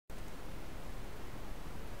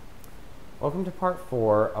Welcome to part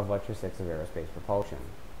 4 of lecture 6 of aerospace propulsion.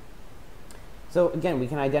 So again, we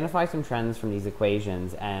can identify some trends from these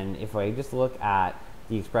equations, and if I just look at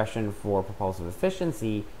the expression for propulsive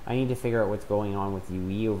efficiency, I need to figure out what's going on with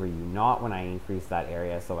UE over U naught when I increase that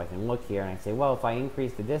area. So I can look here and I say, well, if I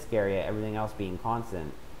increase the disk area, everything else being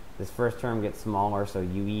constant, this first term gets smaller, so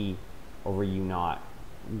UE over U naught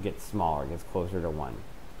gets smaller, gets closer to 1.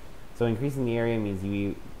 So increasing the area means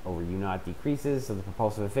UE over U naught decreases, so the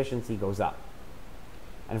propulsive efficiency goes up.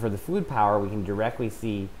 And for the fluid power, we can directly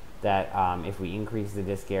see that if we increase the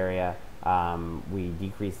disk area, we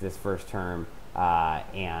decrease this first term,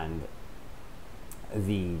 and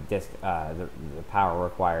the power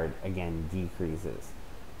required again decreases.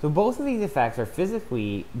 So both of these effects are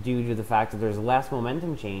physically due to the fact that there's less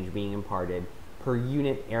momentum change being imparted per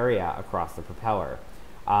unit area across the propeller.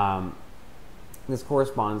 This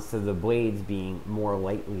corresponds to the blades being more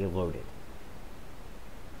lightly loaded.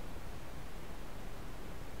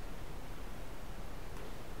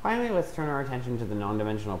 Finally, let's turn our attention to the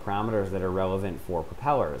non-dimensional parameters that are relevant for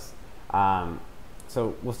propellers.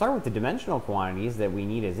 So we'll start with the dimensional quantities that we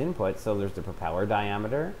need as input. So there's the propeller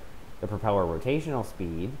diameter, the propeller rotational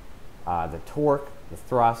speed, the torque, the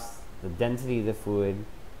thrust, the density of the fluid,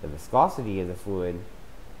 the viscosity of the fluid,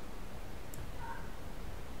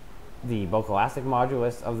 the bulk elastic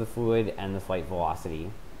modulus of the fluid, and the flight velocity.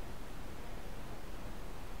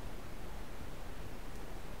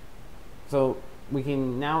 So we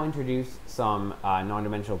can now introduce some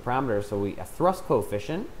non-dimensional parameters. So a thrust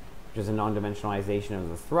coefficient, which is a non-dimensionalization of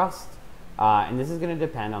the thrust, and this is going to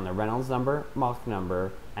depend on the Reynolds number, Mach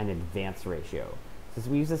number, and advance ratio. Since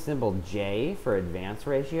we use the symbol J for advance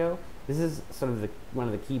ratio, this is sort of one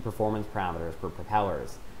of the key performance parameters for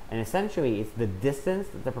propellers. And essentially, it's the distance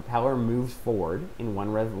that the propeller moves forward in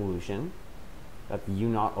one revolution, that's U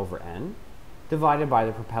naught over N, divided by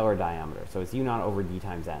the propeller diameter. So it's U naught over D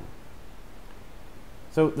times N.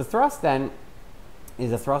 So the thrust then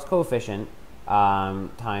is a thrust coefficient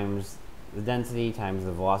times the density times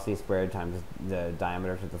the velocity squared times the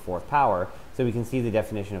diameter to the fourth power. So we can see the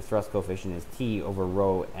definition of thrust coefficient is T over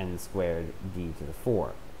rho N squared D to the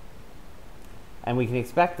 4. And we can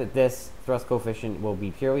expect that this thrust coefficient will be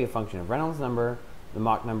purely a function of Reynolds number, the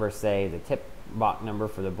Mach number, say, the tip Mach number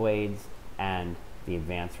for the blades, and the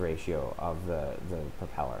advance ratio of the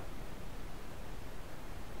propeller.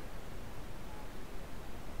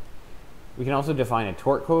 We can also define a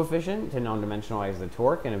torque coefficient to non-dimensionalize the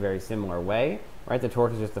torque in a very similar way. Right? The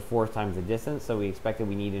torque is just the force times the distance, so we expect that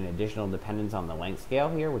we need an additional dependence on the length scale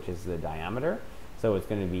here, which is the diameter. So it's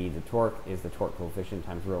going to be the torque is the torque coefficient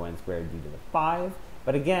times rho N squared D to the 5.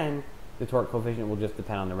 But again, the torque coefficient will just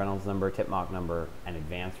depend on the Reynolds number, tip Mach number, and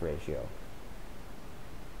advance ratio.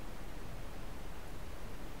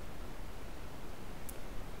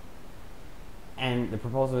 And the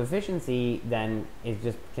propulsive efficiency then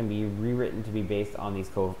can be rewritten to be based on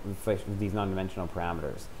these non-dimensional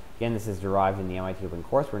parameters. Again, this is derived in the MIT Open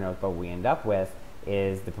Courseware notes, but what we end up with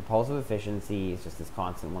is the propulsive efficiency is just this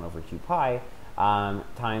constant 1 over 2 pi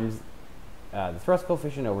times the thrust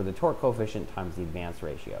coefficient over the torque coefficient times the advance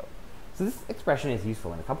ratio. So this expression is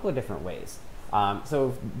useful in a couple of different ways.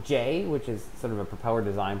 So if J, which is sort of a propeller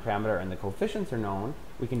design parameter, and the coefficients are known,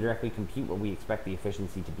 we can directly compute what we expect the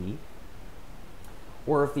efficiency to be.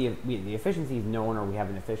 Or if the efficiency is known or we have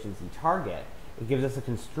an efficiency target, it gives us a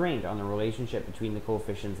constraint on the relationship between the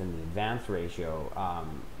coefficients and the advance ratio,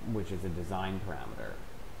 which is a design parameter.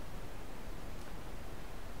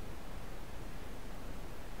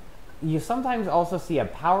 You sometimes also see a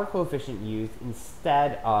power coefficient used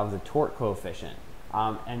instead of the torque coefficient.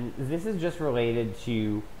 And this is just related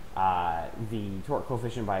to the torque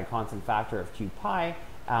coefficient by a constant factor of 2 pi.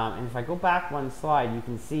 And if I go back one slide, you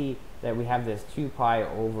can see that we have this 2 pi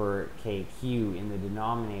over kq in the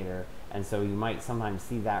denominator, and so you might sometimes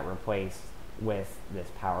see that replaced with this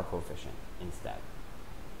power coefficient instead.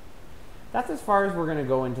 That's as far as we're going to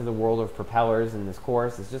go into the world of propellers in this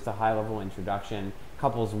course. It's just a high-level introduction,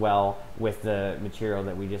 couples well with the material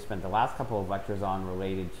that we just spent the last couple of lectures on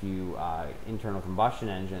related to internal combustion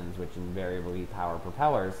engines, which invariably power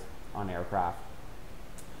propellers on aircraft.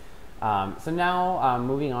 So now,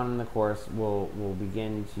 moving on in the course, we'll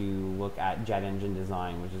begin to look at jet engine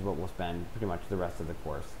design, which is what we'll spend pretty much the rest of the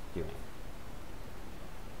course doing.